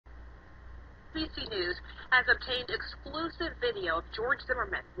ABC News has obtained exclusive video of George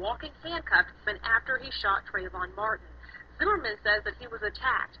Zimmerman walking handcuffed after he shot Trayvon Martin. Zimmerman says that he was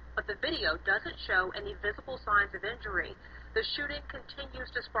attacked, but the video doesn't show any visible signs of injury. The shooting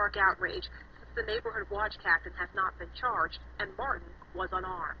continues to spark outrage since the neighborhood watch captain has not been charged and Martin was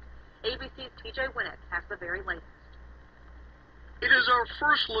unarmed. ABC's TJ Winnick has the very latest. It is our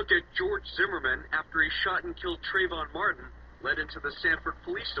first look at George Zimmerman after he shot and killed Trayvon Martin, led into the Sanford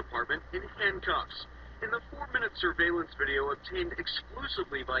Police Department in handcuffs. In the 4-minute surveillance video obtained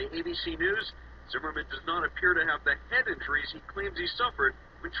exclusively by ABC News, Zimmerman does not appear to have the head injuries he claims he suffered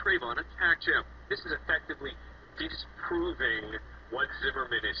when Trayvon attacked him. This is effectively disproving what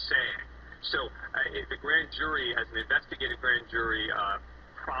Zimmerman is saying. So if the grand jury, as an investigative grand jury,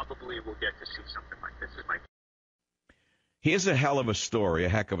 probably will get to see something like this. Is my Here's a hell of a story, a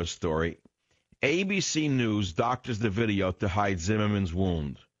heck of a story. ABC News doctors the video to hide Zimmerman's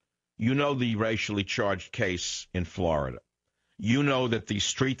wound. You know the racially charged case in Florida. You know that the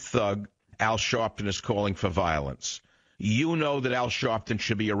street thug, Al Sharpton, is calling for violence. You know that Al Sharpton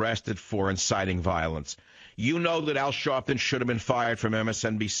should be arrested for inciting violence. You know that Al Sharpton should have been fired from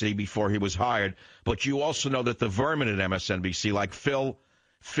MSNBC before he was hired, but you also know that the vermin at MSNBC, like Phil,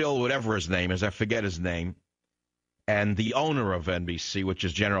 whatever his name is, I forget his name, and the owner of NBC, which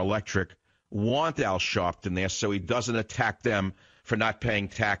is General Electric, want Al Sharpton there so he doesn't attack them for not paying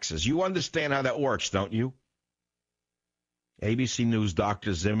taxes. You understand how that works, don't you? ABC News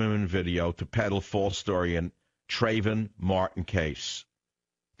Dr. Zimmerman video to peddle false story in Trayvon Martin case.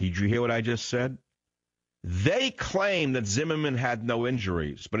 Did you hear what I just said? They claim that Zimmerman had no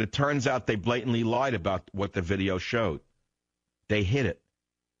injuries, but it turns out they blatantly lied about what the video showed. They hid it.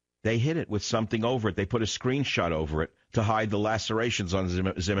 They hid it with something over it. They put a screenshot over it to hide the lacerations on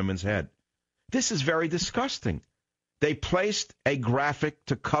Zimmerman's head. This is very disgusting. They placed a graphic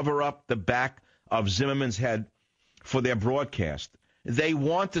to cover up the back of Zimmerman's head for their broadcast. They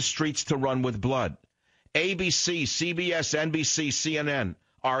want the streets to run with blood. ABC, CBS, NBC, CNN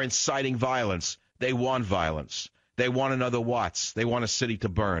are inciting violence. They want violence. They want another Watts. They want a city to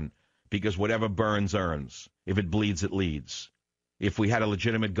burn because whatever burns earns. If it bleeds, it leads. If we had a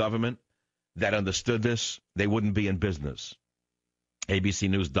legitimate government that understood this, they wouldn't be in business. ABC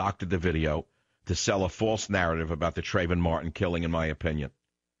News doctored the video to sell a false narrative about the Trayvon Martin killing, in my opinion.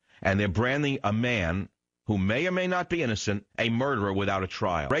 And they're branding a man who may or may not be innocent a murderer without a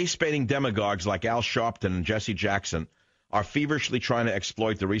trial. Race-baiting demagogues like Al Sharpton and Jesse Jackson are feverishly trying to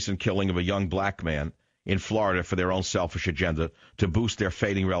exploit the recent killing of a young black man in Florida for their own selfish agenda to boost their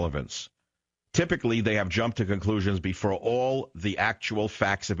fading relevance. Typically, they have jumped to conclusions before all the actual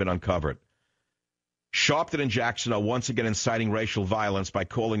facts have been uncovered. Sharpton and Jackson are once again inciting racial violence by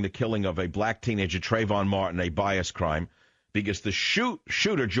calling the killing of a black teenager, Trayvon Martin, a bias crime because the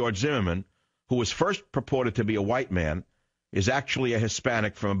shooter, George Zimmerman, who was first purported to be a white man, is actually a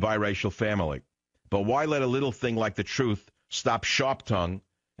Hispanic from a biracial family. But why let a little thing like the truth stop Sharpton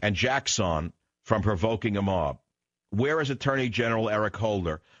and Jackson from provoking a mob? Where is Attorney General Eric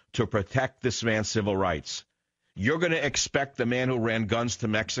Holder to protect this man's civil rights? You're going to expect the man who ran guns to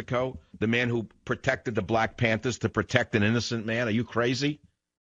Mexico, the man who protected the Black Panthers, to protect an innocent man? Are you crazy?